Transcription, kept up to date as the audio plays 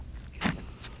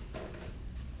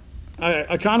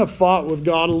I kind of fought with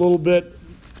God a little bit,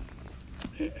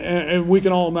 and we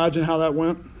can all imagine how that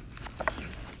went.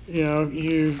 You know,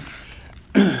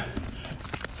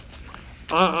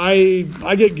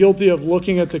 I get guilty of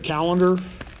looking at the calendar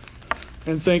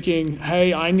and thinking,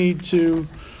 hey, I need to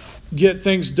get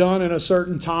things done in a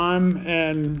certain time,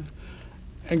 and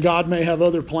God may have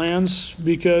other plans,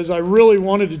 because I really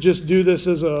wanted to just do this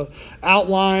as a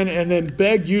outline and then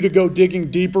beg you to go digging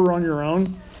deeper on your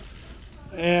own.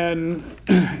 And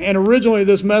originally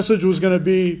this message was going to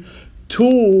be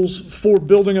tools for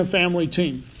building a family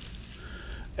team.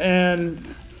 And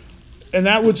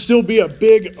that would still be a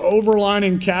big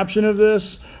overlining caption of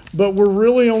this, but we're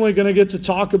really only going to get to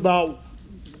talk about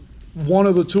one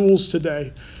of the tools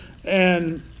today.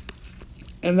 And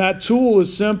that tool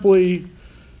is simply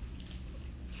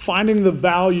finding the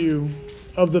value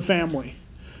of the family.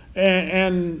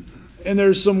 And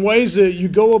there's some ways that you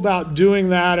go about doing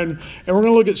that, and we're going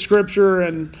to look at scripture,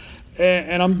 and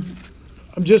I'm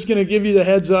just going to give you the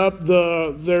heads up.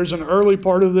 There's an early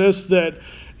part of this that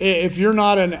if you're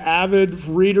not an avid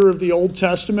reader of the Old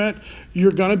Testament,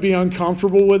 you're going to be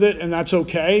uncomfortable with it, and that's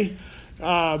okay.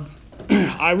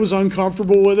 I was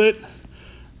uncomfortable with it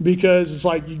because it's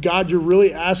like, God, you're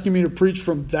really asking me to preach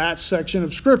from that section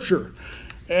of scripture.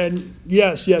 And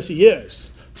yes, he is.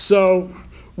 So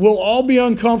we'll all be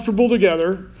uncomfortable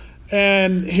together.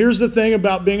 And here's the thing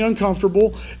about being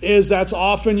uncomfortable is that's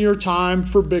often your time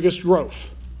for biggest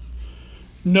growth.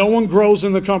 No one grows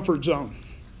in the comfort zone.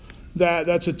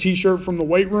 That's a t-shirt from the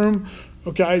weight room,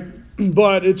 okay?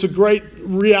 But it's a great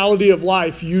reality of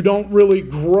life. You don't really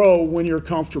grow when you're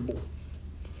comfortable.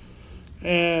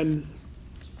 And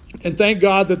thank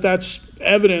God that that's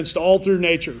evidenced all through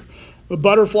nature. The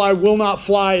butterfly will not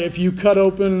fly if you cut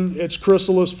open its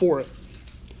chrysalis for it.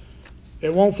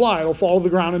 It won't fly. It'll fall to the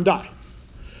ground and die.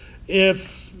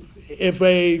 If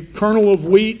a kernel of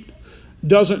wheat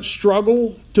doesn't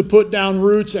struggle to put down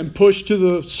roots and push to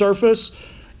the surface,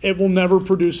 it will never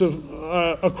produce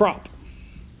a crop.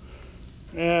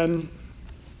 And,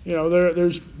 you know,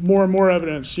 there's more and more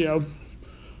evidence, you know.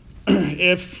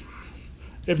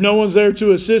 If no one's there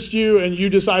to assist you and you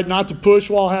decide not to push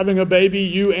while having a baby,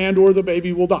 you and or the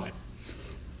baby will die.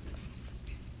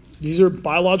 These are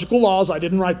biological laws. I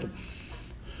didn't write them.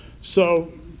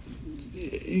 So,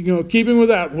 you know, keeping with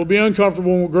that, we'll be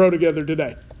uncomfortable and we'll grow together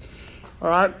today. All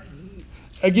right?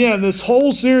 Again, this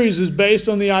whole series is based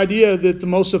on the idea that the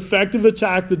most effective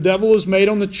attack the devil has made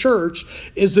on the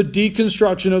church is the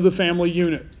deconstruction of the family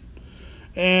unit.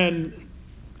 And,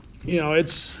 you know,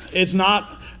 it's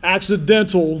not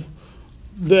accidental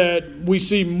that we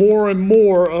see more and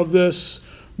more of this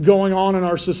going on in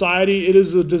our society. It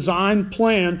is a design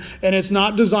plan, and it's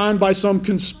not designed by some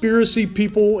conspiracy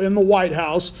people in the White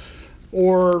House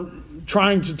or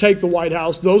trying to take the White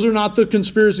House. Those are not the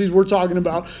conspiracies we're talking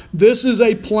about. This is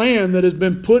a plan that has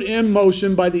been put in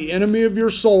motion by the enemy of your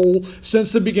soul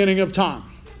since the beginning of time.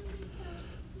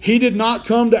 He did not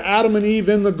come to Adam and Eve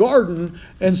in the garden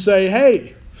and say,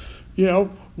 hey, you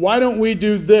know, why don't we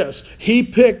do this? He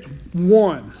picked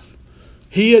one.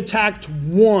 He attacked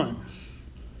one.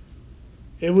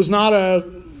 It was not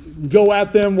a go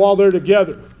at them while they're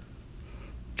together.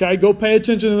 Okay, go pay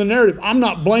attention to the narrative. I'm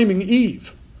not blaming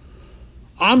Eve.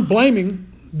 I'm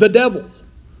blaming the devil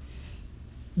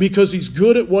because he's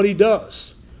good at what he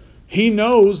does. He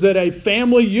knows that a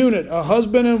family unit, a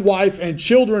husband and wife and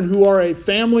children who are a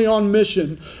family on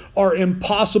mission, are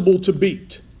impossible to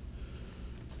beat,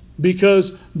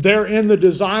 because they're in the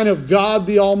design of God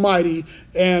the Almighty,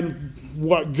 and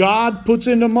what God puts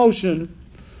into motion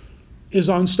is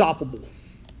unstoppable.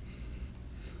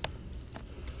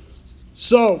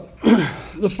 So,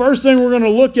 the first thing we're going to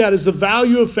look at is the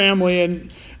value of family,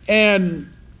 and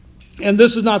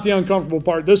this is not the uncomfortable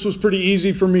part. This was pretty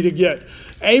easy for me to get.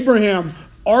 Abraham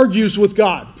argues with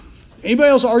God. Anybody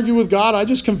else argue with God? I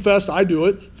just confessed I do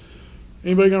it.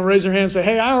 Anybody going to raise their hand and say,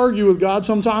 hey, I argue with God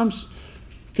sometimes?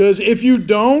 Because if you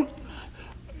don't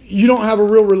have a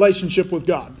real relationship with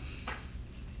God.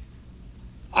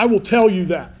 I will tell you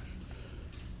that.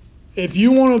 If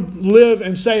you want to live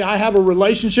and say, I have a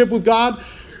relationship with God,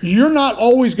 you're not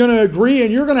always going to agree,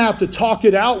 and you're going to have to talk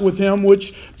it out with him,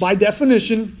 which by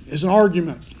definition is an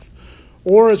argument.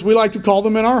 Or as we like to call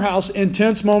them in our house,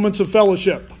 intense moments of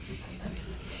fellowship.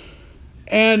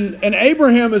 And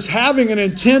Abraham is having an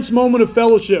intense moment of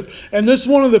fellowship. And this is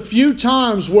one of the few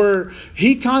times where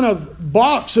he kind of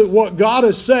balks at what God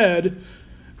has said,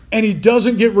 and he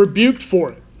doesn't get rebuked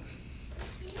for it.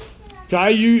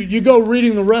 Okay, you go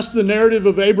reading the rest of the narrative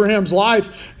of Abraham's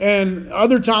life, and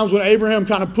other times when Abraham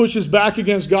kind of pushes back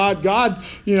against God, God,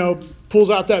 pulls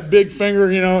out that big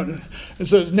finger, and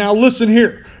says, now listen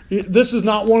here. This is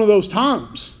not one of those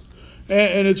times.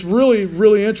 And it's really,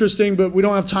 really interesting, but we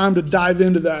don't have time to dive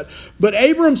into that. But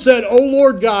Abram said, O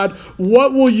Lord God,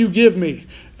 what will you give me?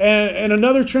 And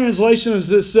another translation is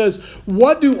this says,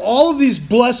 what do all of these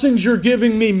blessings you're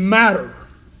giving me matter?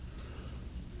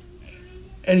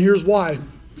 And here's why.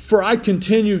 For I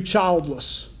continue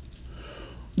childless.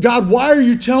 God, why are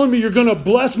you telling me you're going to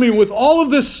bless me with all of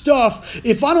this stuff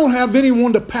if I don't have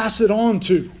anyone to pass it on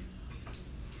to?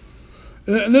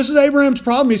 And this is Abraham's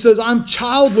problem. He says, I'm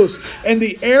childless, and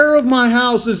the heir of my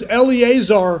house is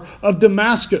Eliezer of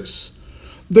Damascus.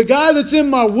 The guy that's in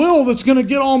my will that's going to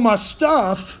get all my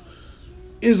stuff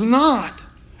is not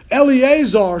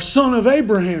Eliezer, son of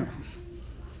Abraham.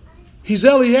 He's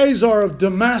Eliezer of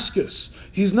Damascus.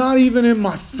 He's not even in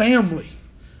my family.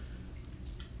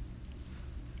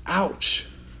 Ouch.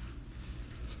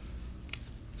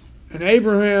 And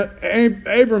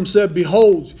Abram said,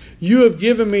 behold, you have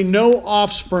given me no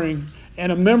offspring,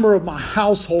 and a member of my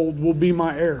household will be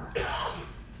my heir.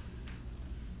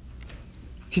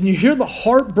 Can you hear the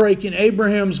heartbreak in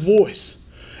Abraham's voice?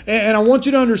 And I want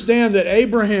you to understand that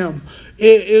Abraham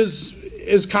is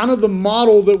kind of the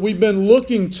model that we've been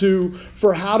looking to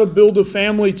for how to build a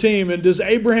family team. And does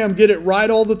Abraham get it right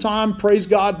all the time? Praise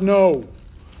God, no.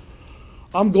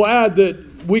 I'm glad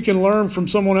that we can learn from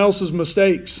someone else's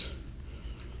mistakes.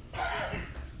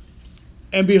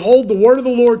 And behold, the word of the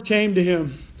Lord came to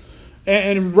him.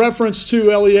 And in reference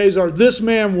to Eliezer, this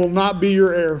man will not be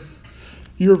your heir.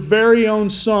 Your very own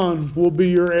son will be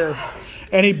your heir.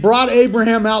 And he brought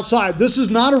Abraham outside. This is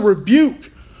not a rebuke.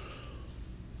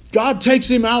 God takes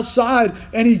him outside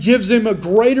and he gives him a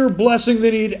greater blessing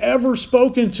than he'd ever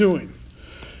spoken to him.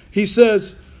 He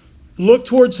says, look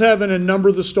towards heaven and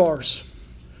number the stars.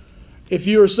 If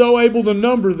you are so able to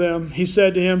number them, he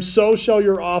said to him, so shall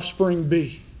your offspring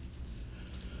be.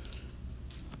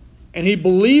 And he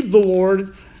believed the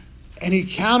Lord, and he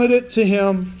counted it to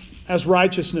him as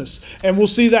righteousness. And we'll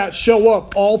see that show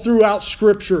up all throughout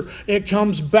Scripture. It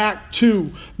comes back to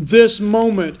this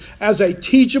moment as a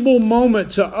teachable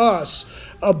moment to us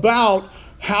about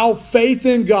how faith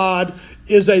in God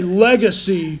is a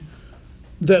legacy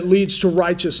that leads to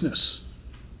righteousness.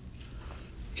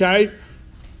 Okay?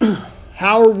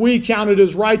 How are we counted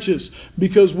as righteous?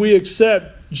 Because we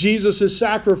accept Jesus'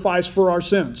 sacrifice for our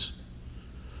sins.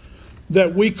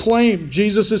 That we claim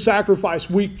Jesus' sacrifice.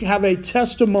 We have a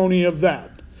testimony of that.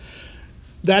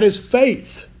 That is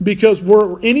faith. Because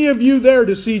were any of you there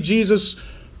to see Jesus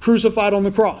crucified on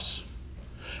the cross?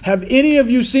 Have any of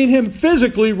you seen him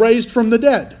physically raised from the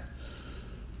dead?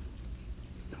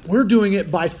 We're doing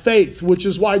it by faith, which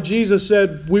is why Jesus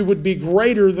said we would be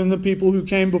greater than the people who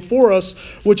came before us,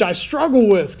 which I struggle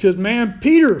with because, man,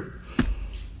 Peter,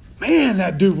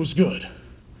 that dude was good.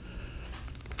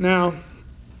 Now,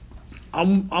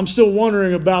 I'm still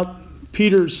wondering about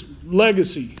Peter's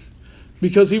legacy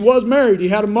because he was married. He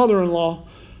had a mother-in-law.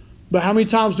 But how many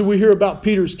times do we hear about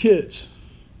Peter's kids?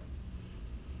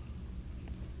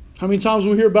 How many times do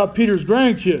we hear about Peter's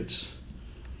grandkids?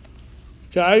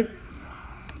 Okay?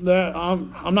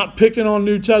 I'm not picking on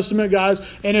New Testament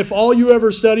guys. And if all you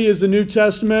ever study is the New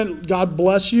Testament, God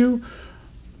bless you.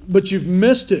 But you've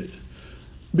missed it.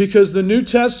 Because the New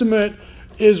Testament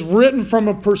is written from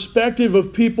a perspective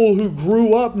of people who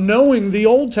grew up knowing the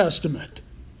Old Testament.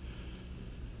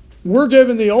 We're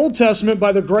given the Old Testament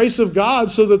by the grace of God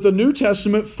so that the New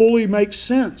Testament fully makes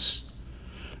sense.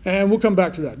 And we'll come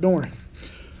back to that, don't worry.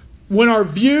 When our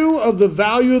view of the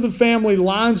value of the family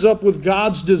lines up with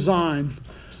God's design,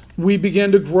 we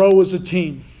begin to grow as a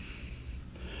team.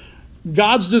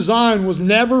 God's design was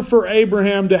never for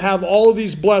Abraham to have all of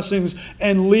these blessings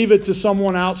and leave it to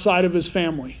someone outside of his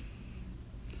family.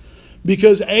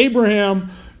 Because Abraham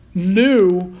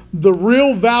knew the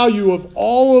real value of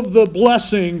all of the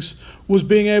blessings was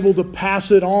being able to pass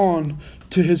it on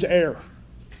to his heir.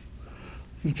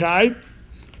 Okay?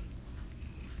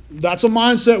 That's a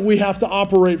mindset we have to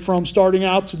operate from starting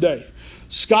out today.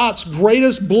 Scott's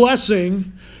greatest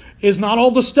blessing is not all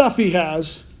the stuff he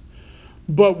has,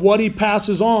 but what he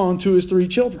passes on to his 3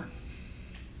 children.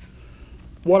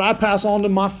 What I pass on to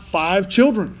my 5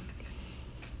 children.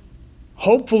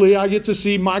 Hopefully I get to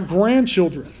see my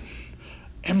grandchildren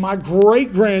and my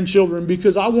great-grandchildren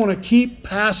because I want to keep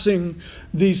passing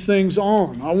these things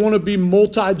on. I want to be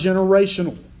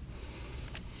multi-generational.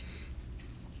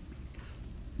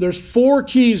 There's 4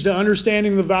 keys to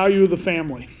understanding the value of the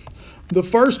family. The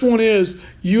first one is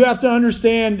you have to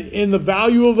understand in the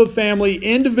value of a family,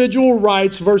 individual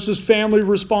rights versus family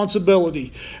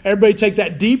responsibility. Everybody take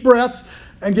that deep breath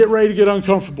and get ready to get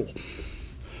uncomfortable.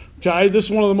 Okay, this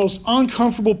is one of the most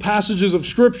uncomfortable passages of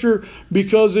Scripture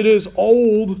because it is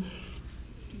old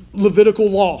Levitical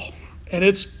law, and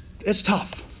it's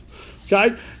tough.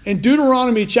 Okay, in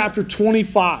Deuteronomy chapter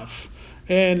 25,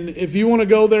 and if you want to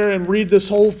go there and read this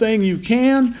whole thing, you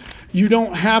can. You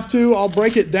don't have to. I'll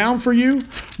break it down for you.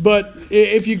 But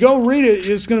if you go read it,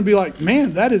 it's going to be like,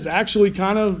 man, that is actually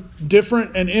kind of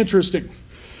different and interesting.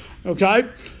 Okay?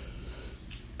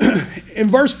 In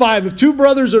verse 5, if two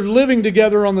brothers are living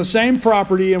together on the same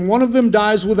property and one of them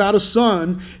dies without a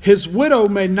son, his widow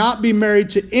may not be married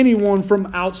to anyone from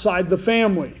outside the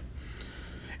family.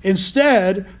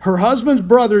 Instead, her husband's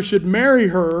brother should marry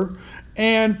her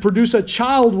and produce a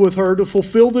child with her to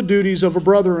fulfill the duties of a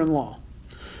brother-in-law.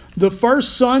 The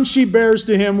first son she bears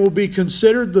to him will be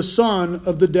considered the son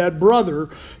of the dead brother,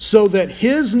 so that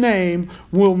his name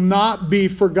will not be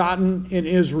forgotten in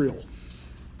Israel.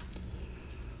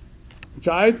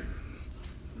 Okay?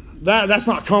 That's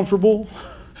not comfortable.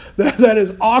 That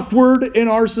is awkward in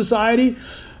our society,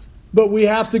 but we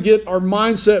have to get our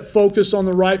mindset focused on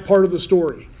the right part of the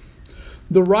story.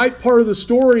 The right part of the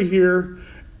story here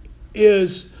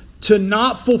is to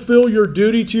not fulfill your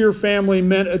duty to your family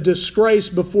meant a disgrace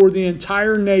before the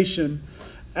entire nation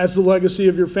as the legacy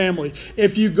of your family.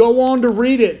 If you go on to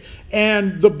read it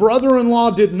and the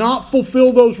brother-in-law did not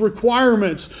fulfill those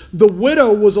requirements, the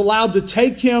widow was allowed to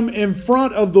take him in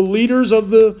front of the leaders of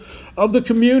the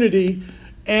community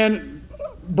and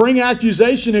bring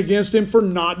accusation against him for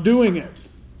not doing it.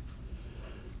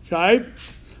 Okay?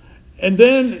 And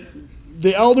then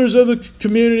the elders of the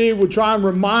community would try and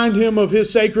remind him of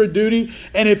his sacred duty.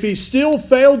 And if he still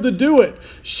failed to do it,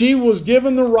 she was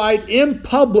given the right in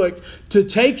public to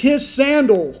take his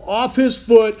sandal off his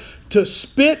foot, to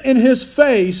spit in his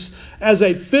face as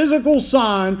a physical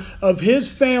sign of his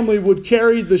family would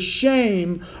carry the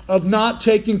shame of not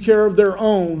taking care of their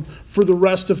own for the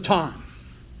rest of time.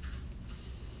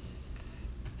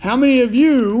 How many of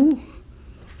you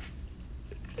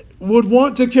would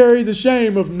want to carry the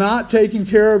shame of not taking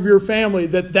care of your family,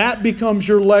 that becomes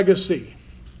your legacy?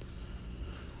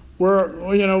 Where,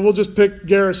 we'll just pick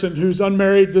Garrison, who's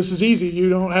unmarried. This is easy. You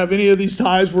don't have any of these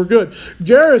ties. We're good.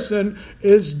 Garrison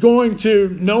is going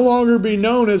to no longer be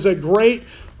known as a great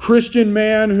Christian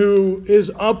man who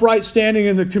is upright standing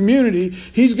in the community.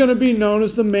 He's going to be known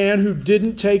as the man who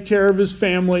didn't take care of his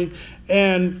family,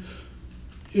 and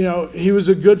he was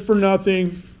a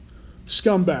good-for-nothing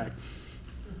scumbag.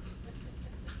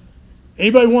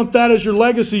 Anybody want that as your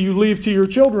legacy you leave to your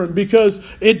children? Because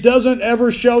it doesn't ever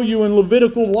show you in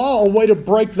Levitical law a way to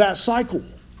break that cycle.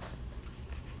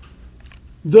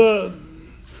 The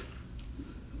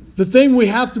thing we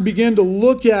have to begin to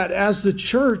look at as the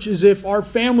church is if our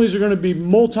families are going to be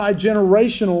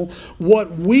multi-generational,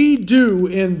 what we do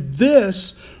in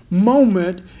this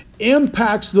moment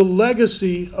impacts the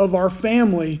legacy of our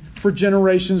family for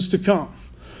generations to come.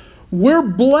 We're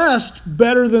blessed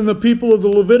better than the people of the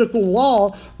Levitical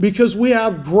law because we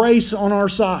have grace on our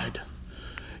side.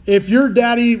 If your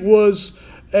daddy was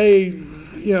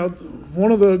your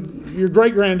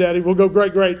great-granddaddy, we'll go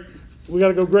great-great. We got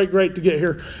to go great-great to get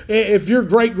here. If your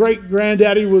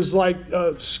great-great-granddaddy was like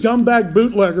a scumbag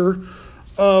bootlegger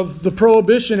of the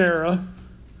Prohibition era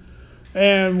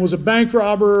and was a bank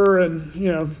robber and,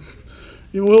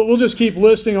 we'll just keep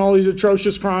listing all these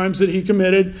atrocious crimes that he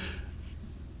committed.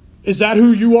 Is that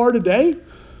who you are today?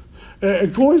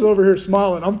 And Coy's over here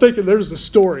smiling. I'm thinking there's a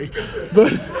story.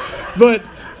 But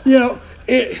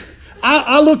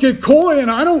I look at Coy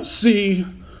and I don't see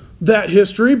that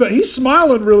history, but he's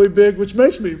smiling really big, which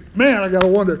makes me, I got to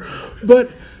wonder.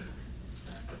 But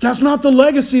that's not the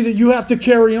legacy that you have to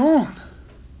carry on.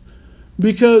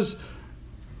 Because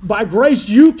by grace,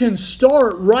 you can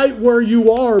start right where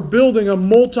you are, building a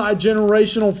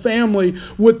multi-generational family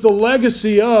with the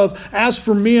legacy of, as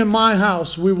for me and my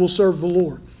house, we will serve the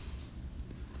Lord.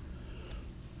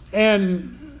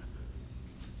 And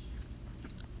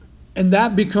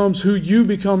that becomes who you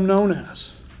become known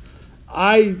as.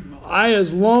 I,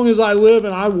 as long as I live,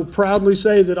 and I will proudly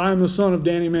say that I am the son of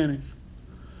Danny Manning.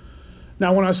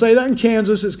 Now, when I say that in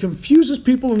Kansas, it confuses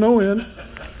people to no end,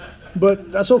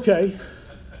 but that's okay.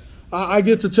 I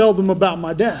get to tell them about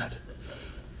my dad.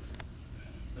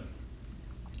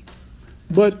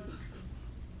 But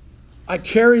I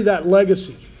carry that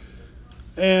legacy.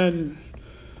 And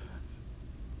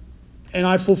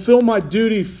I fulfill my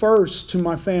duty first to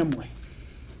my family.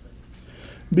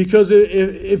 Because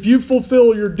if you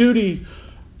fulfill your duty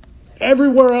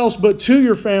everywhere else but to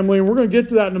your family, and we're going to get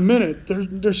to that in a minute,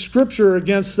 there's scripture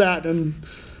against that, and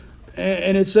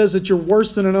it says that you're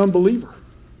worse than an unbeliever.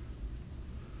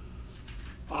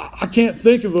 I can't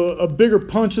think of a bigger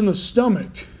punch in the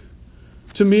stomach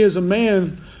to me as a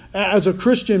man, as a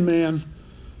Christian man,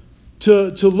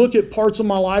 to look at parts of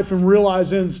my life and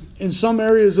realize in some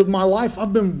areas of my life,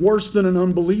 I've been worse than an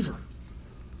unbeliever.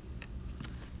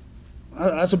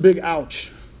 That's a big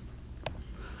ouch.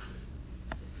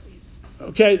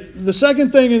 Okay, the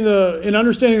second thing in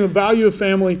understanding the value of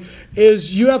family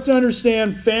is you have to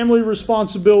understand family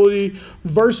responsibility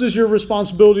versus your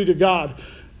responsibility to God.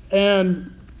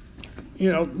 And,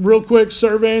 real quick,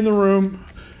 survey in the room.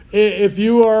 If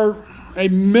you are a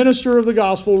minister of the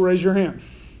gospel, raise your hand.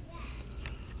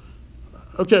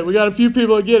 Okay, we got a few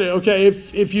people that get it. Okay,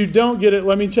 if you don't get it,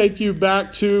 let me take you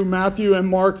back to Matthew and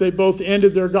Mark. They both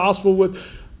ended their gospel with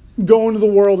go into the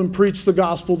world and preach the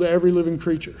gospel to every living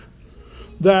creature.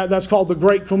 That's called the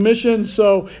Great Commission.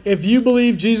 So if you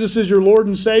believe Jesus is your Lord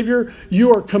and Savior,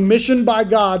 you are commissioned by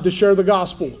God to share the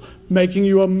gospel, making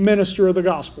you a minister of the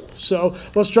gospel. So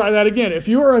let's try that again. If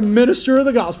you are a minister of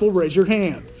the gospel, raise your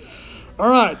hand. All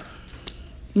right.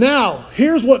 Now,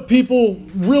 here's what people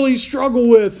really struggle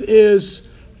with is,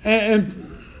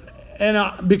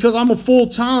 because I'm a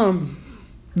full-time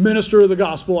minister of the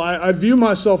gospel, I view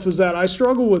myself as that. I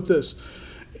struggle with this.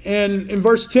 And in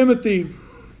 1 Timothy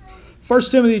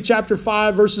chapter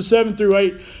 5, verses 7 through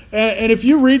 8. And if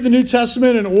you read the New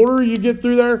Testament in order, you get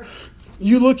through there,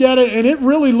 you look at it, and it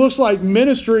really looks like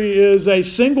ministry is a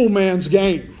single man's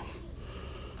game.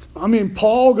 I mean,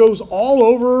 Paul goes all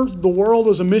over the world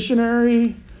as a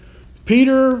missionary.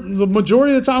 Peter, the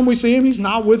majority of the time we see him, he's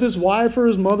not with his wife or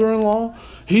his mother-in-law.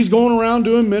 He's going around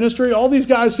doing ministry. All these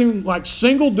guys seem like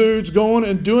single dudes going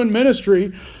and doing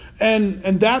ministry. And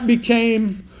that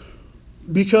became,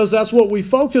 because that's what we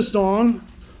focused on,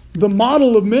 the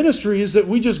model of ministry is that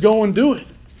we just go and do it.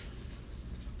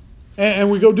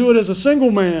 And we go do it as a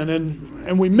single man,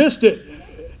 and we missed it.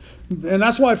 And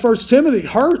that's why 1 Timothy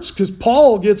hurts, because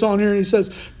Paul gets on here and he says,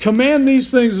 command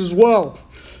these things as well,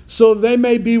 so they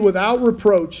may be without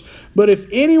reproach. But if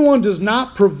anyone does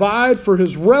not provide for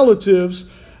his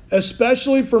relatives,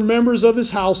 especially for members of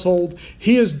his household,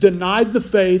 he has denied the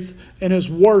faith and is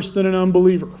worse than an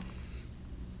unbeliever.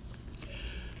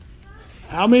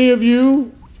 How many of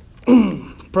you,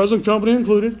 present company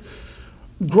included,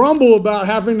 grumble about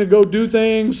having to go do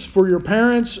things for your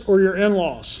parents or your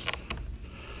in-laws?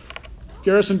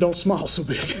 Garrison, don't smile so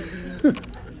big.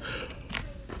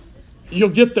 You'll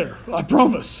get there, I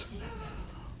promise.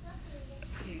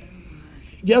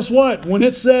 Guess what? When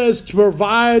it says to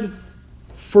provide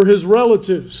for his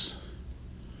relatives,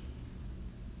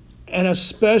 and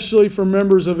especially for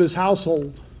members of his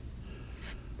household,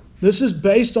 this is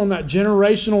based on that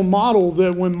generational model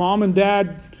that when mom and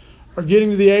dad are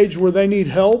getting to the age where they need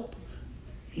help,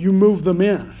 you move them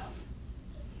in.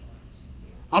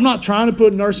 I'm not trying to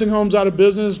put nursing homes out of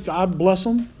business. God bless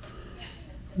them.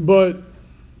 But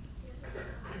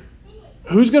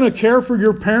who's going to care for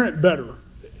your parent better?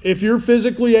 If you're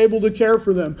physically able to care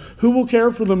for them, who will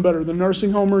care for them better, the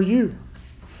nursing home or you?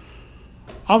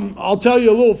 I'll tell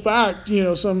you a little fact.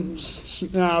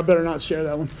 I better not share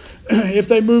that one. If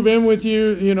they move in with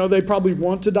you, they probably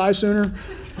want to die sooner.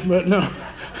 But no,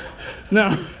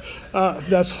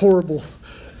 that's horrible.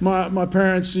 My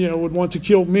parents, would want to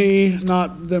kill me,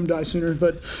 not them die sooner.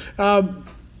 But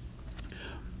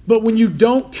when you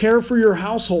don't care for your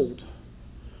household,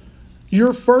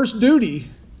 your first duty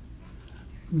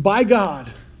by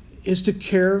God is to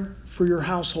care for your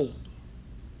household.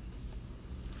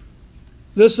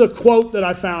 This is a quote that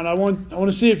I found. I want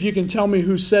to see if you can tell me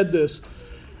who said this.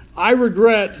 I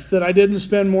regret that I didn't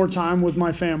spend more time with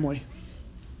my family.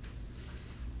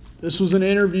 This was an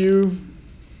interview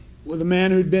with a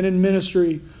man who'd been in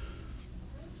ministry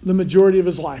the majority of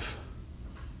his life.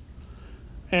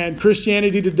 And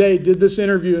Christianity Today did this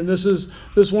interview, and this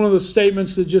is one of the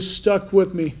statements that just stuck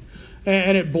with me.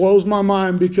 And it blows my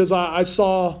mind because I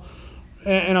saw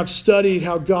and I've studied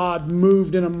how God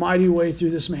moved in a mighty way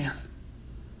through this man.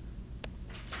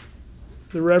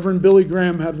 The Reverend Billy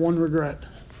Graham had one regret,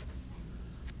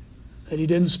 that he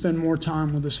didn't spend more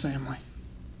time with his family.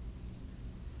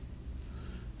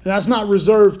 And that's not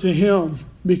reserved to him,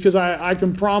 because I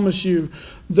can promise you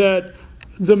that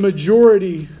the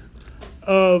majority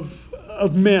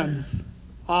of men,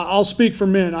 I'll speak for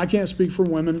men, I can't speak for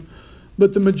women,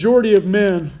 but the majority of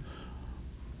men,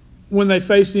 when they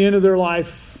face the end of their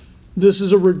life, this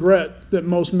is a regret that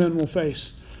most men will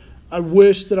face. I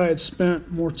wish that I had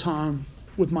spent more time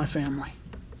with my family.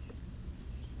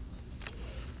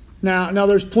 Now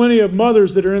there's plenty of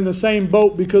mothers that are in the same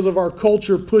boat because of our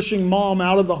culture pushing mom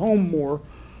out of the home more.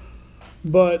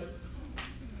 But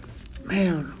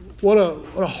man, what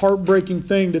a heartbreaking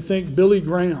thing to think Billy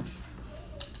Graham,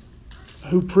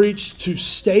 who preached to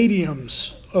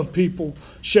stadiums of people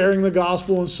sharing the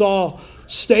gospel and saw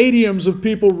stadiums of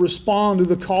people respond to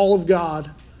the call of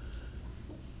God.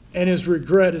 And his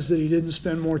regret is that he didn't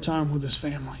spend more time with his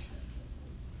family.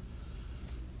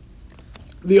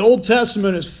 The Old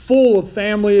Testament is full of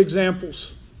family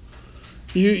examples.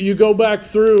 You go back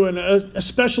through, and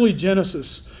especially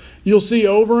Genesis, you'll see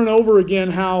over and over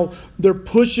again how they're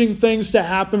pushing things to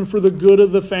happen for the good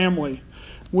of the family.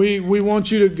 We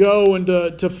want you to go and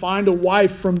to find a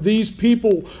wife from these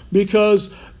people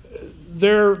because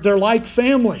they're like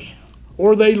family,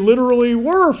 or they literally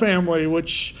were family,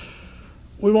 which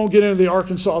we won't get into the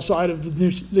Arkansas side of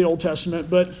the Old Testament,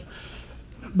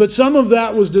 but some of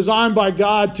that was designed by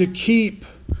God to keep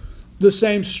the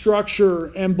same structure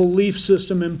and belief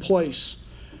system in place.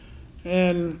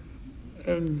 And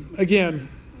again,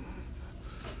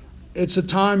 it's a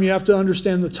time you have to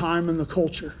understand the time and the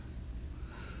culture.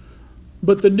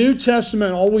 But the New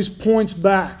Testament always points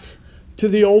back to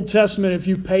the Old Testament if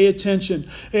you pay attention.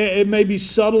 It may be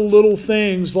subtle little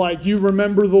things like you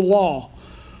remember the law.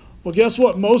 Well, guess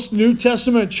what? Most New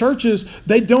Testament churches,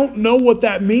 they don't know what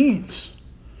that means.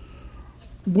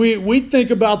 We think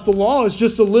about the law as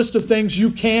just a list of things you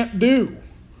can't do.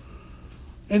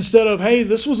 Instead of, hey,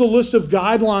 this was a list of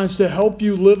guidelines to help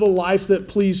you live a life that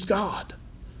pleased God.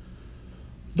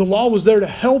 The law was there to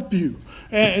help you.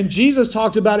 And Jesus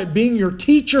talked about it being your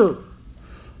teacher.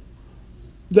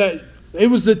 That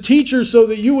it was the teacher so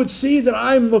that you would see that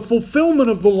I am the fulfillment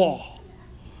of the law.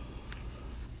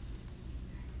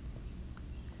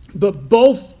 But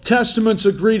both testaments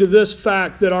agree to this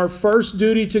fact that our first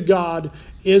duty to God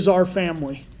is our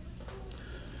family.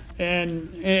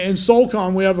 And in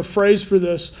SoulCon, we have a phrase for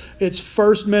this. It's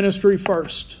first ministry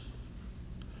first.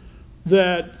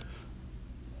 That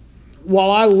while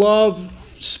I love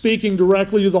speaking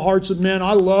directly to the hearts of men,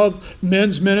 I love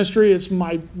men's ministry. It's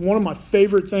one of my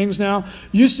favorite things now.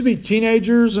 Used to be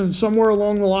teenagers, and somewhere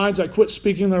along the lines I quit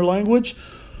speaking their language.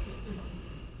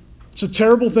 It's a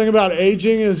terrible thing about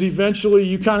aging is eventually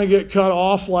you kind of get cut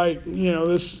off, like,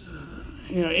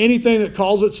 anything that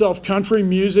calls itself country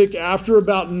music after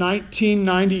about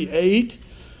 1998,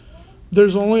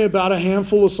 there's only about a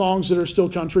handful of songs that are still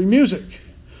country music.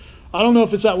 I don't know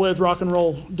if it's that way with rock and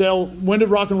roll. Dale, when did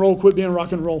rock and roll quit being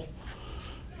rock and roll?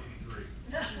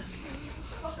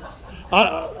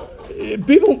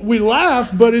 People, we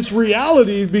laugh, but it's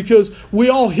reality because we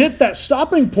all hit that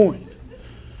stopping point.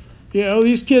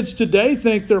 These kids today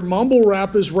think their mumble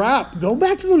rap is rap. Go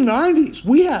back to the 90s.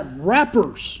 We had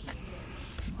rappers.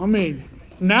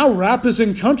 Now rap is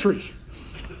in country.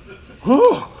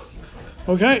 Oh,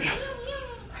 okay.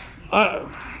 I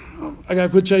got to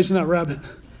quit chasing that rabbit.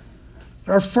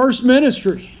 Our first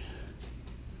ministry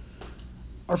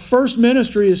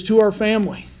is to our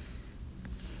family.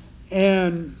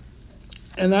 And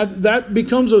that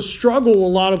becomes a struggle a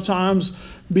lot of times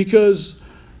because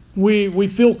we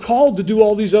feel called to do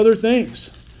all these other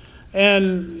things.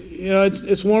 And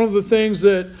it's one of the things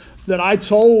that I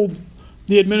told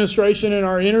the administration in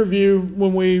our interview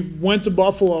when we went to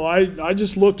Buffalo. I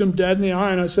just looked them dead in the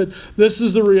eye and I said, this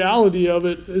is the reality of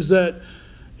it, is that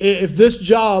if this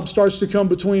job starts to come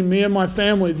between me and my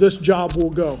family, this job will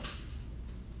go.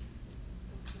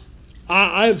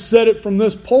 I have said it from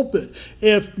this pulpit.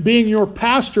 If being your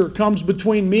pastor comes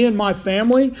between me and my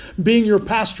family, being your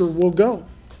pastor will go.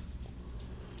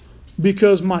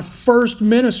 Because my first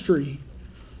ministry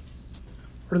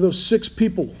are those 6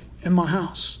 people in my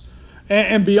house.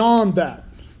 And beyond that,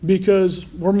 because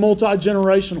we're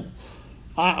multi-generational.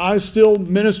 I still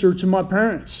minister to my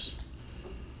parents.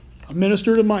 I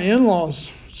minister to my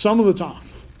in-laws some of the time.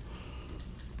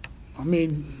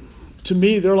 To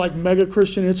me, they're like mega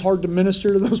Christian. It's hard to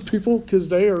minister to those people because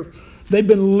they've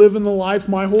been living the life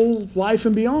my whole life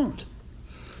and beyond.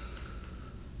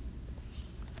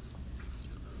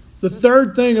 The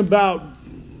third thing about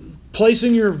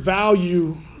placing your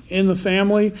value in the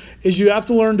family is you have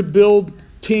to learn to build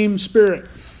team spirit.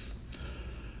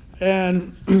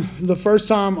 And the first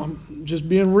time, I'm just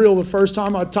being real, the first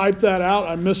time I typed that out,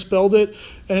 I misspelled it,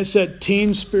 and it said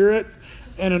teen spirit,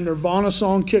 and a Nirvana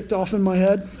song kicked off in my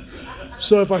head.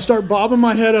 So if I start bobbing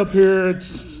my head up here,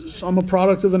 I'm a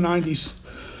product of the 90s.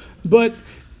 But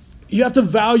you have to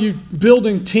value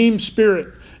building team spirit.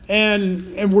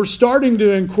 And we're starting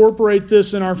to incorporate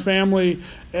this in our family.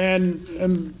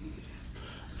 And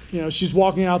she's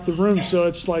walking out the room, so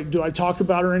it's like, do I talk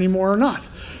about her anymore or not?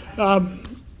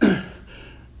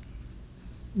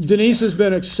 Denise has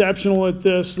been exceptional at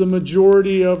this the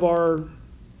majority of our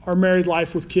married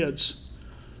life with kids.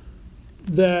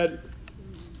 That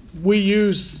we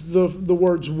use the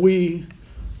words we,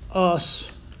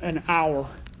 us, and our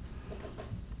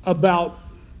about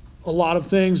a lot of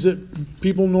things that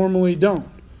people normally don't.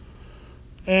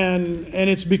 And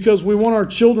it's because we want our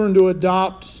children to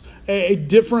adopt a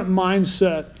different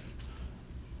mindset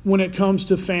when it comes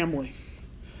to family.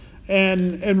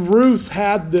 And Ruth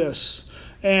had this.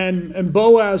 And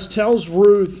Boaz tells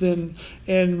Ruth in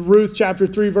Ruth chapter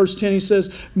 3, verse 10, he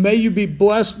says, may you be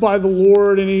blessed by the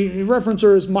Lord. And he references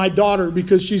her as my daughter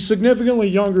because she's significantly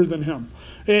younger than him.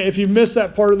 If you missed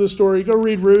that part of the story, go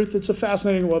read Ruth. It's a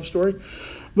fascinating love story.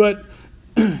 But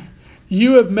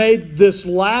you have made this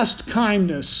last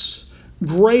kindness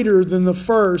greater than the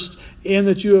first, in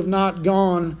that you have not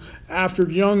gone after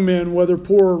young men, whether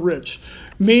poor or rich.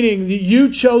 Meaning that you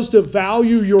chose to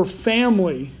value your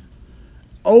family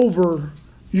over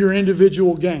your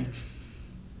individual gain.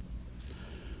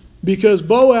 Because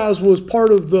Boaz was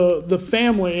part of the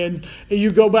family, and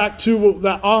you go back to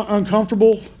that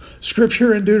uncomfortable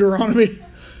scripture in Deuteronomy,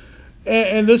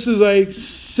 and this is a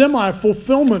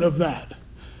semi-fulfillment of that.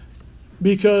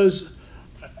 Because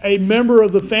a member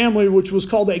of the family, which was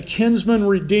called a kinsman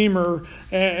redeemer,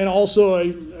 and also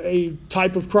a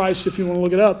type of Christ, if you want to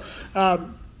look it up,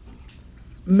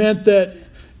 meant that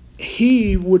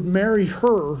he would marry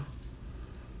her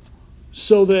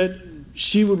so that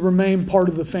she would remain part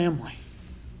of the family.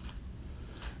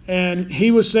 And he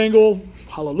was single,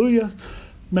 hallelujah,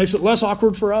 makes it less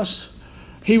awkward for us.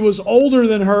 He was older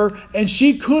than her, and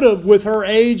she could have, with her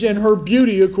age and her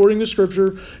beauty, according to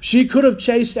Scripture, she could have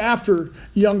chased after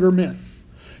younger men.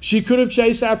 She could have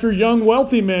chased after young,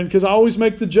 wealthy men, because I always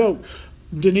make the joke,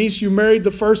 Denise, you married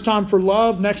the first time for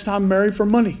love, next time marry for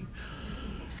money.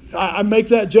 I make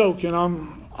that joke, and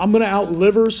I'm going to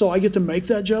outlive her, so I get to make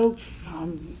that joke.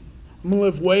 I'm going to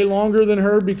live way longer than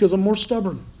her because I'm more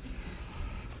stubborn.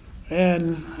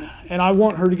 And I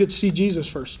want her to get to see Jesus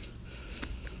first.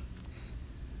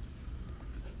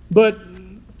 But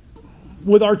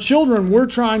with our children, we're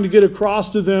trying to get across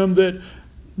to them that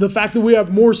the fact that we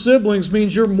have more siblings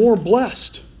means you're more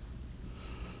blessed.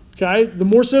 Okay? The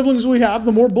more siblings we have,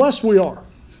 the more blessed we are.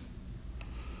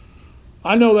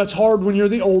 I know that's hard when you're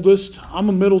the oldest. I'm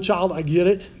a middle child. I get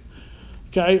it.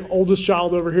 Okay? Oldest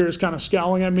child over here is kind of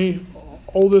scowling at me.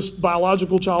 Oldest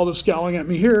biological child is scowling at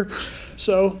me here.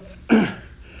 So,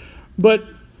 but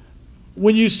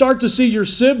when you start to see your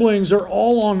siblings are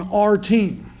all on our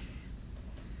team.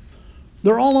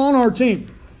 They're all on our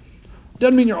team.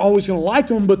 Doesn't mean you're always going to like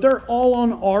them, but they're all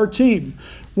on our team.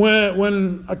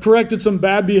 When I corrected some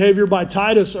bad behavior by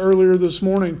Titus earlier this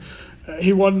morning,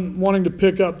 he wasn't wanting to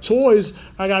pick up toys.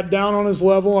 I got down on his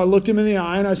level. I looked him in the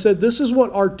eye and I said, this is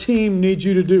what our team needs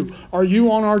you to do. Are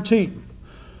you on our team?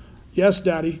 Yes,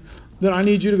 Daddy. Then I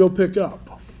need you to go pick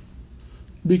up.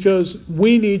 Because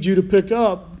we need you to pick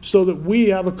up so that we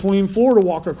have a clean floor to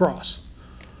walk across.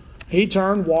 He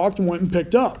turned, walked, and went and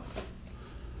picked up.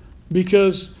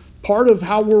 Because part of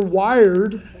how we're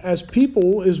wired as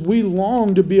people is we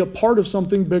long to be a part of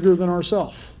something bigger than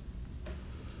ourselves.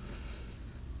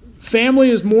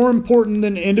 Family is more important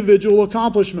than individual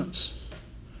accomplishments.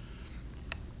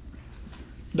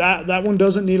 That one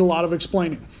doesn't need a lot of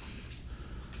explaining.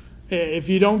 If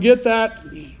you don't get that,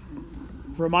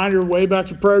 reminder way back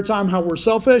to prayer time how we're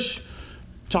selfish.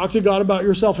 Talk to God about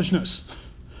your selfishness.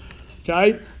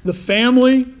 Okay? The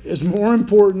family is more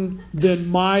important than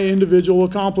my individual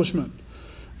accomplishment.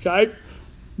 Okay?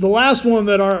 The last one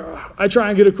that I try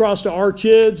and get across to our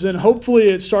kids, and hopefully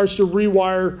it starts to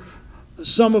rewire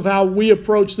some of how we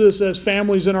approach this as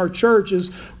families in our church,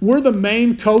 is we're the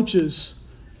main coaches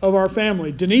of our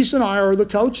family. Denise and I are the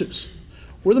coaches.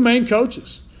 We're the main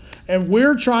coaches. And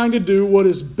we're trying to do what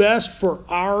is best for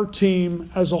our team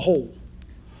as a whole.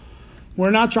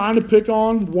 We're not trying to pick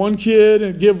on one kid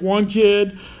and give one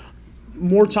kid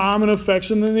more time and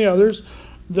affection than the others.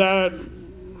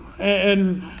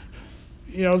 And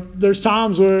you know, there's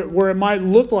times where it might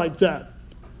look like that.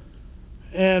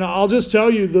 And I'll just tell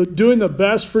you, doing the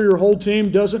best for your whole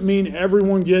team doesn't mean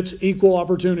everyone gets equal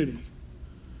opportunity.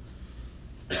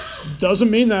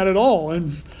 Doesn't mean that at all.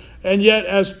 And yet,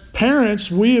 as parents,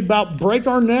 we about break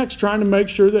our necks trying to make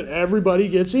sure that everybody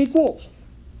gets equal.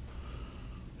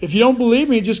 If you don't believe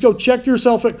me, just go check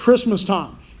yourself at Christmas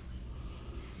time.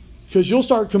 Because you'll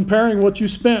start comparing what you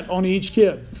spent on each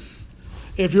kid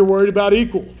if you're worried about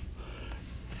equal.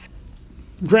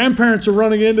 Grandparents are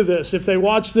running into this. If they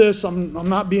watch this, I'm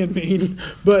not being mean,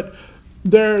 but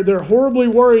they're horribly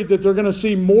worried that they're going to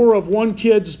see more of one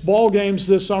kid's ball games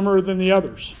this summer than the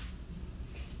others.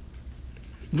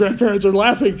 Grandparents are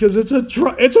laughing because it's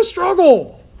a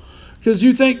struggle. Because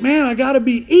you think, man, I got to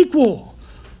be equal.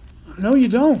 No, you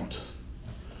don't.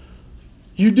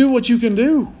 You do what you can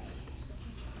do.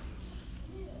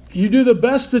 you do the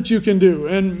best that you can do.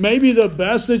 And maybe the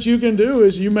best that you can do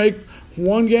is you make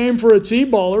one game for a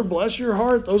T-baller. Bless your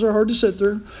heart. Those are hard to sit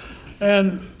through.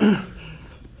 And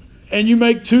you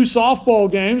make 2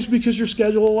 softball games because your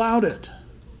schedule allowed it.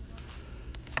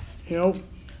 You know,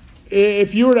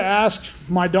 if you were to ask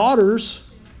my daughters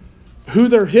who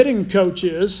their hitting coach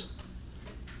is,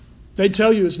 they'd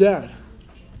tell you it's Dad.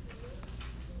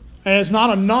 And it's not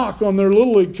a knock on their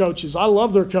Little League coaches. I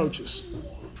love their coaches.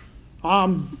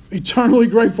 I'm eternally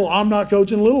grateful I'm not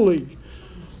coaching Little League.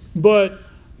 But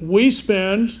we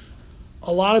spend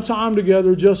a lot of time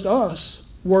together, just us,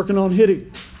 working on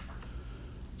hitting.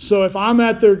 So if I'm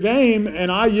at their game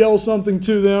and I yell something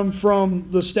to them from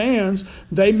the stands,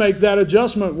 they make that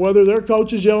adjustment, whether their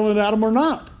coach is yelling at them or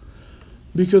not,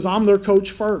 because I'm their coach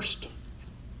first.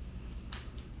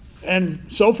 And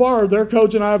so far, their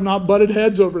coach and I have not butted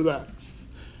heads over that,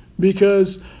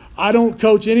 because I don't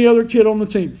coach any other kid on the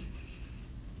team,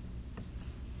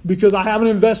 because I haven't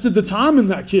invested the time in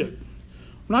that kid.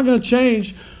 I'm not going to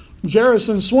change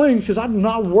Garrison's swing because I've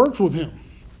not worked with him.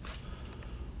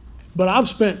 But I've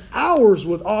spent hours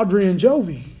with Audrey and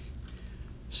Jovi,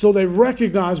 so they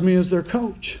recognize me as their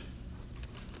coach.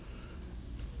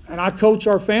 And I coach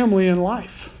our family in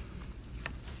life.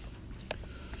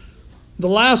 The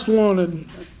last one, and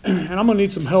I'm going to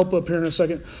need some help up here in a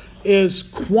second, is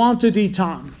quantity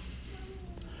time.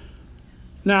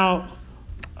 Now,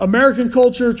 American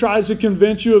culture tries to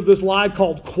convince you of this lie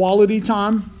called quality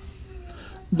time,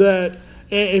 that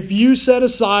if you set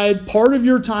aside part of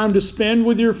your time to spend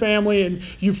with your family and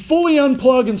you fully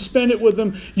unplug and spend it with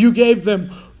them, you gave them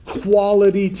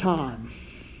quality time.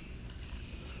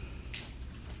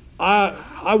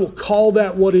 I will call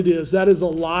that what it is. That is a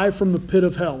lie from the pit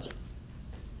of hell.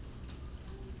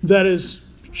 That is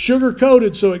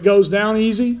sugar-coated so it goes down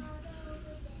easy.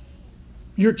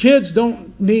 Your kids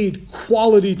don't need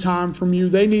quality time from you.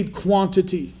 They need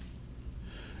quantity.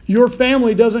 Your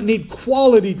family doesn't need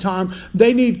quality time.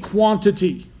 They need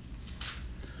quantity.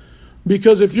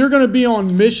 Because if you're going to be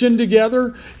on mission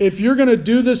together, if you're going to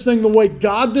do this thing the way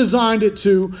God designed it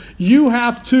to, you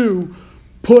have to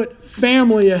put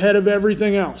family ahead of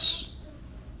everything else.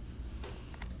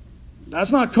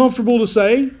 That's not comfortable to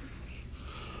say.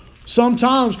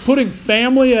 Sometimes putting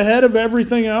family ahead of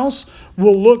everything else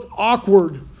will look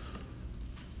awkward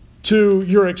to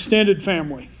your extended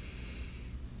family.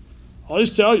 I'll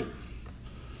just tell you,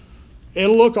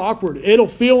 it'll look awkward. It'll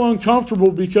feel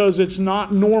uncomfortable because it's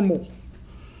not normal.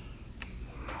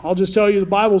 I'll just tell you, the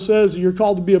Bible says you're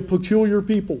called to be a peculiar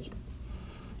people.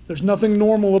 There's nothing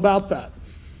normal about that.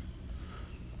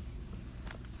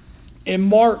 In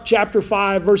Mark chapter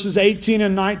 5, verses 18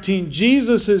 and 19,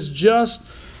 Jesus is just,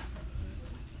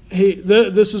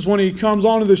 this is when he comes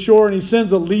onto the shore and he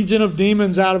sends a legion of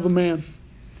demons out of a man.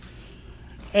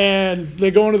 And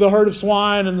they go into the herd of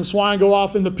swine, and the swine go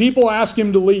off, and the people ask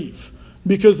him to leave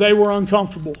because they were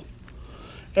uncomfortable.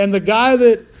 And the guy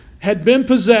that had been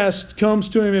possessed comes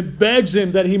to him and begs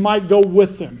him that he might go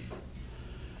with them.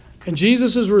 And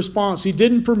Jesus' response, he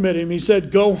didn't permit him. He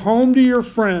said, "Go home to your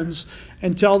friends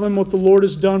and tell them what the Lord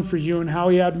has done for you and how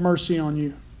he had mercy on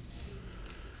you.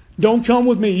 Don't come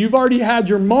with me. You've already had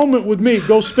your moment with me.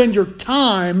 Go spend your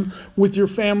time with your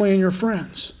family and your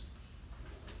friends."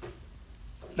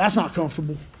 That's not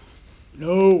comfortable.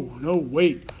 No,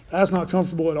 wait. That's not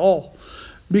comfortable at all.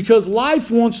 Because life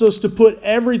wants us to put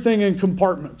everything in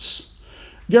compartments.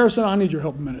 Garrison, I need your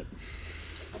help a minute.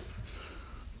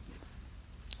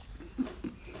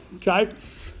 Okay?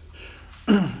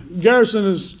 Garrison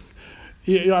is,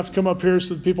 you have to come up here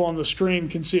so the people on the screen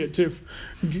can see it too.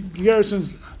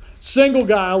 Garrison's single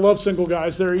guy. I love single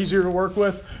guys. They're easier to work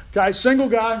with. Okay, single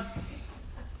guy.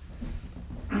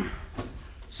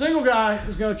 Single guy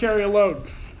is going to carry a load.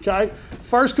 Okay?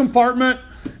 First compartment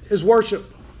is worship.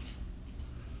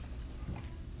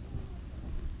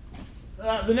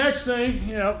 The next thing,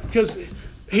 because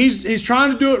he's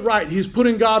trying to do it right. He's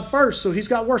putting God first, so he's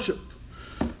got worship.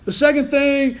 The second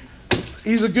thing,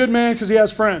 he's a good man because he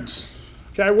has friends.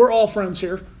 Okay? We're all friends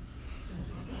here.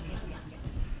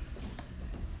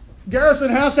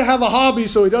 Garrison has to have a hobby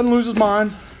so he doesn't lose his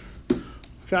mind.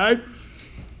 Okay?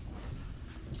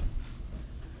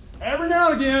 Every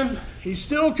now and again, he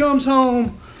still comes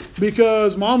home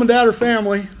because mom and dad are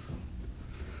family.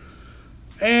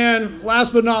 And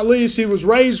last but not least, he was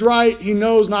raised right. He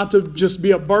knows not to just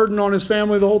be a burden on his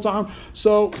family the whole time.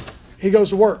 So he goes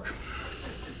to work.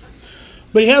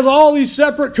 But he has all these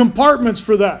separate compartments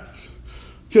for that.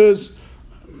 Because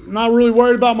I'm not really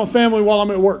worried about my family while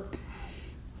I'm at work.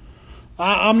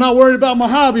 I'm not worried about my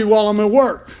hobby while I'm at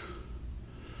work.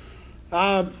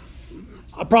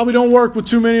 I probably don't work with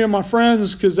too many of my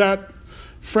friends because that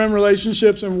friend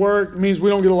relationships and work means we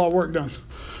don't get a lot of work done.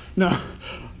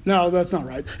 No, that's not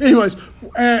right. Anyways,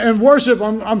 and worship,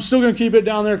 I'm still going to keep it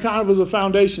down there kind of as a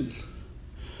foundation.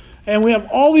 And we have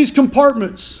all these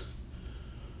compartments.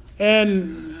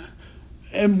 And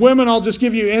women, I'll just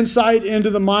give you insight into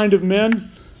the mind of men.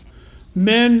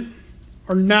 Men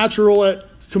are natural at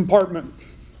compartment.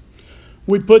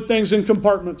 We put things in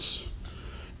compartments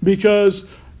because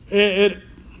it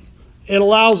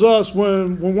allows us,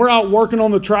 when we're out working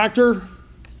on the tractor,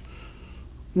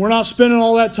 we're not spending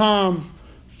all that time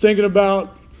thinking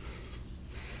about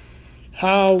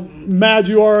how mad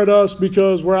you are at us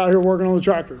because we're out here working on the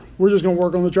tractor. We're just going to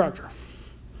work on the tractor.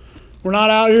 We're not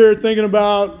out here thinking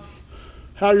about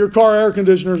how your car air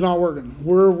conditioner is not working.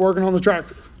 We're working on the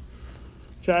tractor.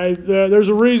 Okay, there's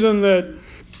a reason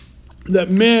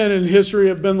that men in history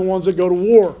have been the ones that go to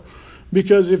war.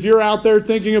 Because if you're out there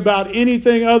thinking about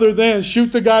anything other than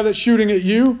shoot the guy that's shooting at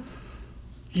you,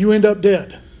 you end up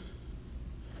dead.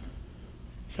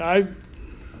 Okay,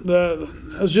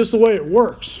 that's just the way it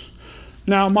works.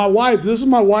 Now, my wife, this is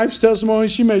my wife's testimony.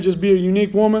 She may just be a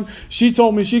unique woman. She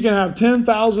told me she can have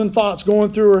 10,000 thoughts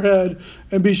going through her head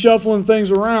and be shuffling things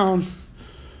around,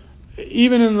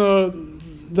 even in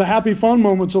the happy, fun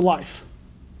moments of life.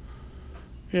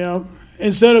 You know,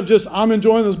 instead of just, I'm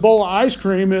enjoying this bowl of ice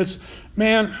cream, it's,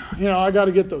 man, I got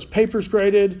to get those papers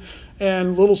graded,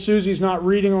 and little Susie's not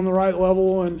reading on the right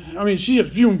level. And, I mean, she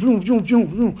just,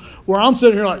 where I'm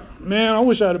sitting here like, man, I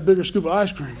wish I had a bigger scoop of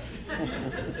ice cream.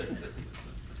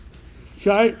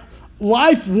 Okay?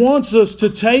 Life wants us to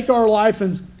take our life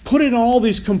and put it in all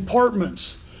these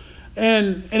compartments.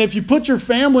 And if you put your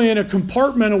family in a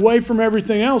compartment away from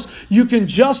everything else, you can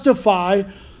justify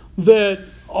that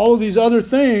all of these other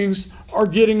things are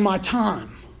getting my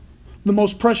time. The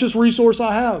most precious resource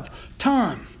I have,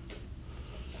 time.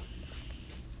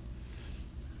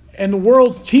 And the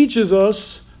world teaches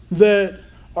us that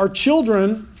our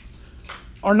children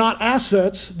are not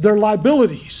assets, they're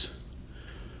liabilities.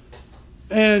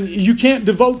 And you can't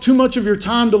devote too much of your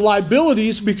time to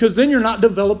liabilities because then you're not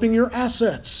developing your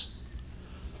assets.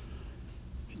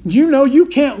 You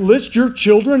can't list your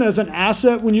children as an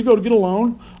asset when you go to get a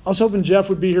loan. I was hoping Jeff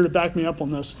would be here to back me up on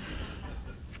this.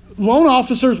 Loan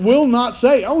officers will not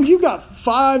say, oh, you got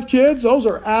 5 kids? Those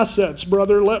are assets,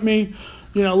 brother. Let me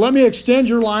extend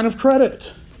your line of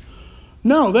credit.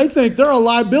 No, they think they're a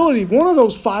liability. One of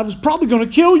those 5 is probably going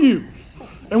to kill you,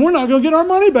 and we're not going to get our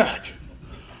money back.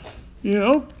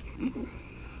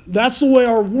 That's the way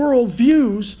our world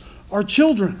views our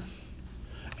children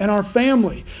and our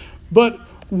family. But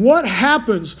what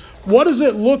happens? What does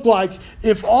it look like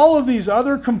if all of these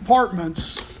other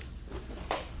compartments,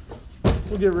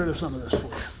 we'll get rid of some of this for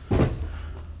you.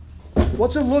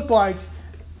 What's it look like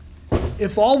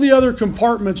if all the other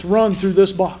compartments run through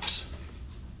this box?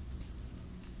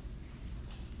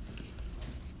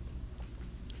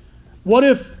 What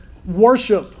if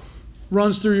worship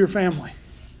runs through your family?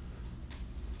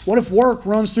 What if work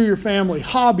runs through your family?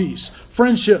 Hobbies,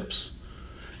 friendships,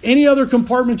 any other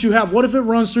compartment you have, what if it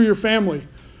runs through your family?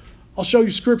 I'll show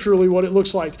you scripturally what it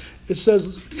looks like. It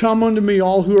says, come unto me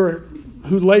all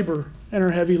who labor and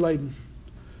are heavy laden,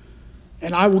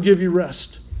 and I will give you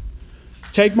rest.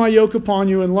 Take my yoke upon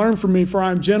you and learn from me, for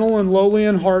I am gentle and lowly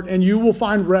in heart, and you will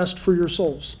find rest for your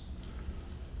souls.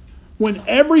 When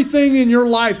everything in your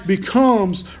life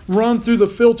becomes run through the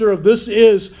filter of this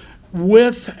is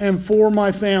with and for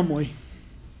my family,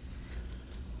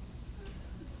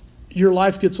 your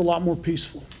life gets a lot more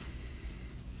peaceful.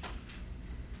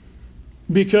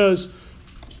 Because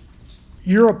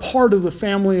you're a part of the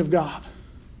family of God.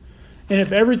 And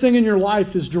if everything in your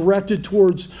life is directed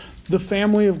towards the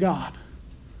family of God,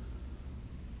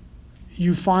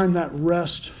 you find that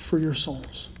rest for your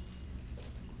souls.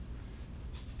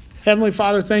 Heavenly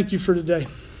Father, thank you for today.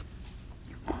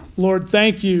 Lord,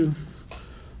 thank you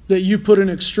that you put an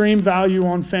extreme value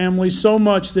on family, so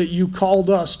much that you called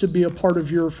us to be a part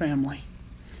of your family.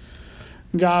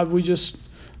 God, we just,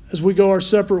 as we go our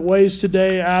separate ways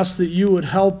today, ask that you would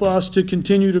help us to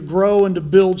continue to grow and to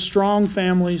build strong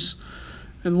families.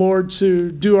 And Lord, to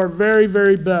do our very,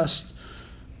 very best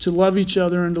to love each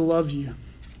other and to love you.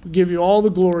 We give you all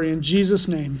the glory in Jesus'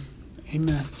 name.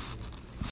 Amen.